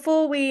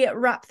 before we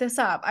wrap this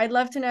up, I'd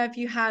love to know if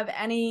you have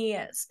any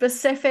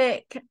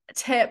specific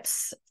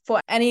tips for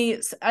any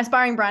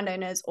aspiring brand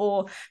owners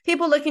or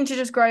people looking to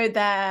just grow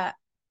their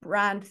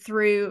brand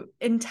through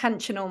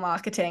intentional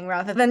marketing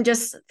rather than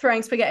just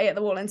throwing spaghetti at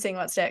the wall and seeing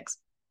what sticks.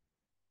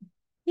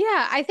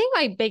 Yeah, I think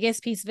my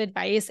biggest piece of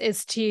advice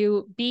is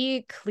to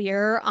be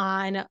clear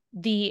on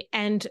the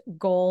end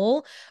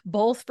goal,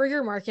 both for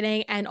your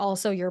marketing and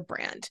also your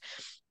brand.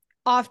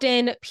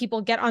 Often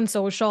people get on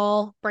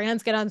social,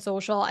 brands get on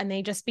social, and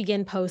they just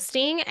begin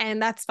posting,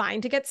 and that's fine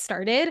to get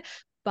started.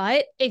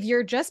 But if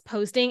you're just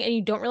posting and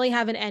you don't really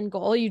have an end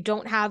goal, you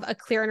don't have a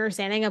clear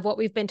understanding of what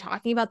we've been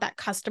talking about, that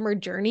customer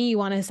journey you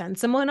want to send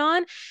someone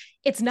on,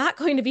 it's not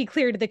going to be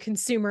clear to the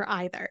consumer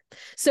either.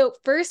 So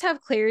first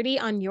have clarity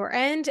on your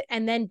end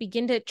and then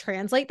begin to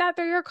translate that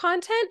through your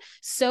content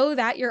so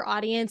that your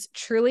audience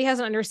truly has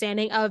an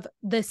understanding of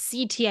the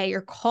CTA,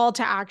 your call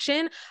to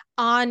action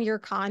on your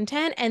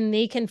content, and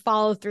they can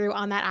follow through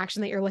on that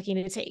action that you're looking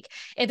to take.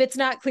 If it's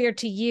not clear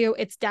to you,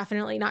 it's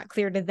definitely not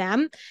clear to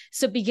them.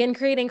 So begin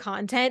creating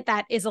content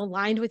that is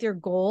aligned with your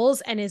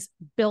goals and is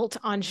built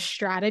on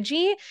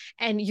strategy,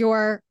 and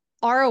your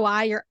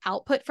ROI, your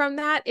output from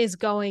that is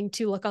going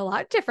to look a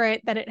lot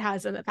different than it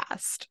has in the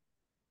past.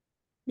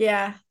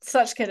 Yeah,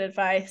 such good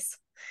advice.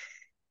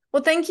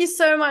 Well, thank you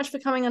so much for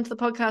coming onto the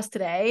podcast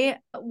today.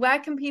 Where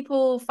can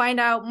people find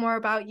out more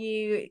about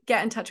you,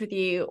 get in touch with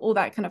you, all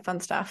that kind of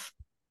fun stuff?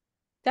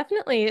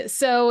 Definitely.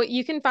 So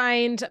you can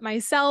find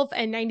myself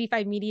and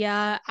 95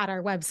 Media at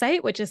our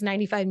website, which is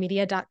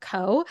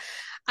 95media.co.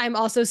 I'm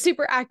also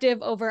super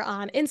active over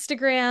on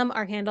Instagram.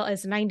 Our handle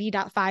is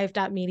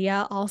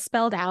 90.5.media, all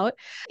spelled out.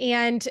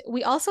 And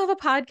we also have a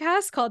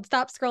podcast called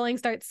Stop Scrolling,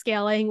 Start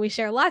Scaling. We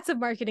share lots of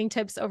marketing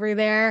tips over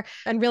there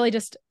and really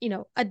just,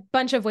 a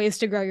bunch of ways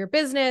to grow your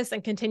business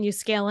and continue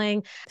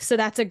scaling. So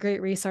that's a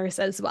great resource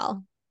as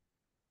well.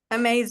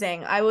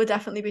 Amazing. I will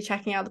definitely be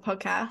checking out the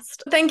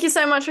podcast. Thank you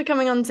so much for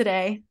coming on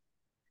today.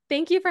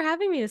 Thank you for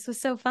having me. This was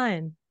so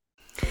fun.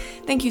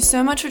 Thank you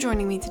so much for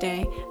joining me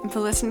today and for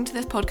listening to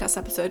this podcast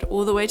episode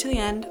all the way to the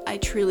end. I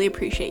truly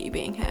appreciate you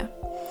being here.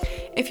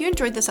 If you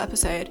enjoyed this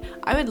episode,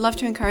 I would love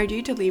to encourage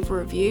you to leave a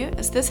review,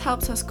 as this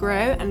helps us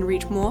grow and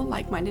reach more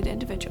like-minded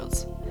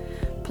individuals.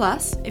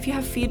 Plus, if you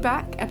have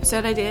feedback,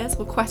 episode ideas,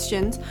 or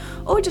questions,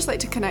 or would just like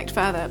to connect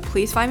further,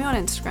 please find me on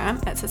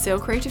Instagram at Cecile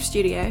Creative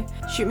Studio,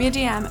 shoot me a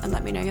DM and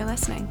let me know you're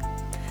listening.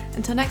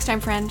 Until next time,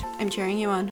 friend, I'm cheering you on.